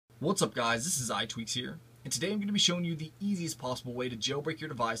What's up guys, this is iTweaks here, and today I'm going to be showing you the easiest possible way to jailbreak your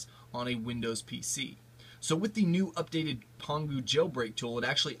device on a Windows PC. So with the new updated Pangu jailbreak tool, it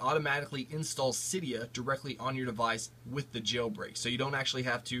actually automatically installs Cydia directly on your device with the jailbreak. So you don't actually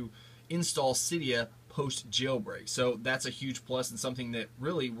have to install Cydia post jailbreak. So that's a huge plus and something that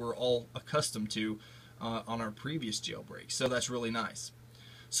really we're all accustomed to on our previous jailbreak. So that's really nice.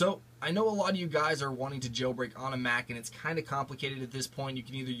 So I know a lot of you guys are wanting to jailbreak on a Mac, and it's kind of complicated at this point. You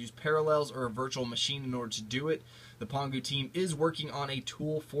can either use Parallels or a virtual machine in order to do it. The Pangu team is working on a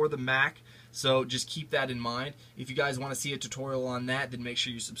tool for the Mac, so just keep that in mind. If you guys want to see a tutorial on that, then make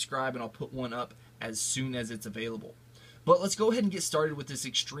sure you subscribe, and I'll put one up as soon as it's available. But let's go ahead and get started with this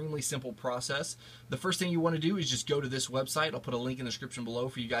extremely simple process. The first thing you want to do is just go to this website. I'll put a link in the description below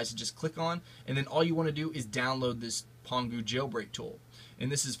for you guys to just click on, and then all you want to do is download this Pangu jailbreak tool.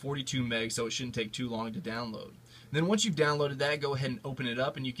 And this is 42 megs, so it shouldn't take too long to download. Then once you've downloaded that, go ahead and open it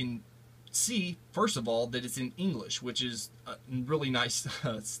up, and you can see, first of all, that it's in English, which is a really nice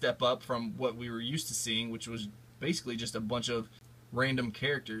step up from what we were used to seeing, which was basically just a bunch of random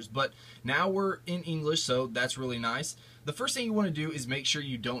characters. But now we're in English, so that's really nice. The first thing you want to do is make sure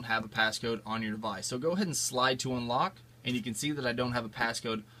you don't have a passcode on your device. So go ahead and slide to unlock, and you can see that I don't have a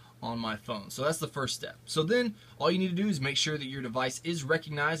passcode on my phone. So that's the first step. So then all you need to do is make sure that your device is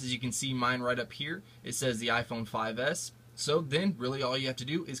recognized. As you can see mine right up here, it says the iPhone 5S. So then really all you have to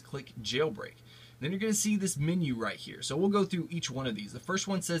do is click jailbreak. Then you're going to see this menu right here. So we'll go through each one of these. The first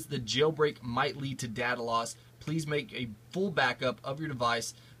one says the jailbreak might lead to data loss. Please make a full backup of your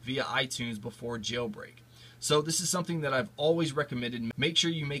device via iTunes before jailbreak. So this is something that I've always recommended. Make sure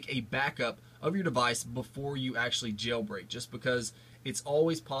you make a backup of your device before you actually jailbreak, just because it's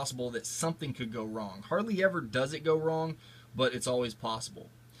always possible that something could go wrong. Hardly ever does it go wrong, but it's always possible.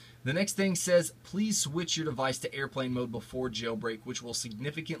 The next thing says, please switch your device to airplane mode before jailbreak, which will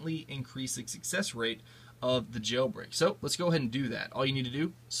significantly increase the success rate of the jailbreak. So let's go ahead and do that. All you need to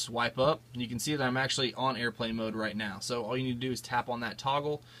do, swipe up, and you can see that I'm actually on airplane mode right now. So all you need to do is tap on that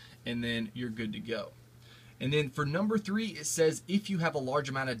toggle, and then you're good to go. And then for number 3, it says if you have a large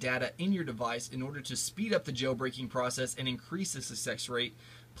amount of data in your device, in order to speed up the jailbreaking process and increase the success rate,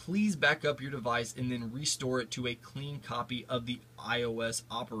 please back up your device and then restore it to a clean copy of the iOS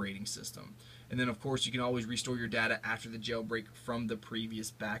operating system. And then of course you can always restore your data after the jailbreak from the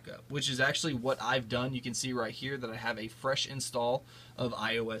previous backup, which is actually what I've done. You can see right here that I have a fresh install of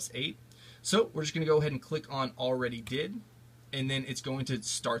iOS 8. So we're just going to go ahead and click on already did, and then it's going to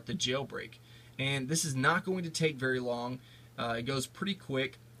start the jailbreak. And this is not going to take very long. It goes pretty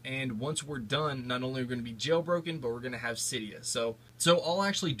quick, and once we're done, not only are we going to be jailbroken, but we're going to have Cydia. So I'll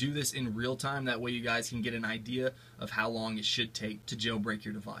actually do this in real time. That way you guys can get an idea of how long it should take to jailbreak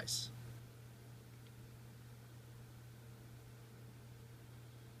your device.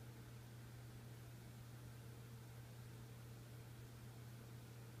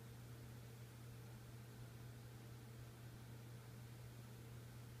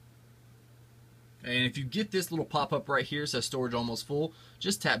 And if you get this little pop-up right here, says storage almost full,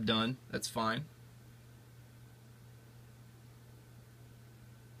 just tap done. That's fine.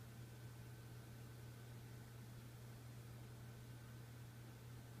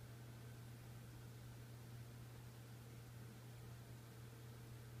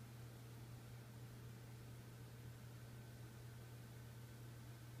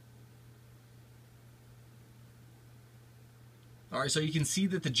 Alright, so you can see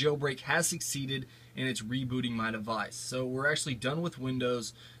that the jailbreak has succeeded and it's rebooting my device. So we're actually done with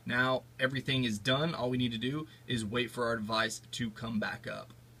Windows. Now everything is done. All we need to do is wait for our device to come back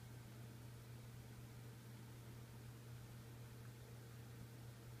up.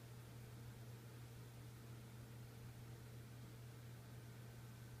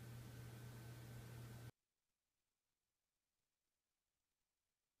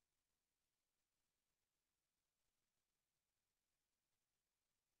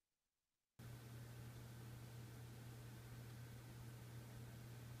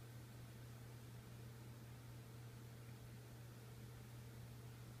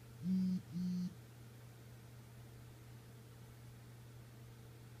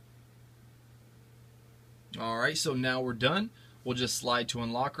 Alright, so now we're done. We'll just slide to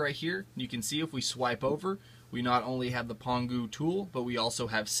unlock right here. You can see if we swipe over, we not only have the Pangu tool, but we also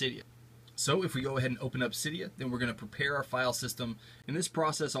have Cydia. So if we go ahead and open up Cydia, then we're going to prepare our file system. And this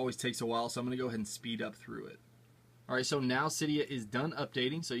process always takes a while, so I'm going to go ahead and speed up through it. Alright, so now Cydia is done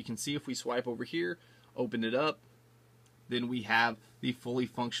updating. So you can see if we swipe over here, open it up, then we have the fully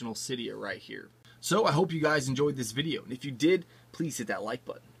functional Cydia right here. So I hope you guys enjoyed this video, and if you did, please hit that like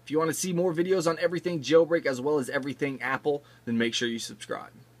button. If you want to see more videos on everything Jailbreak as well as everything Apple, then make sure you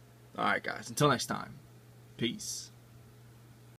subscribe. Alright guys, until next time, peace.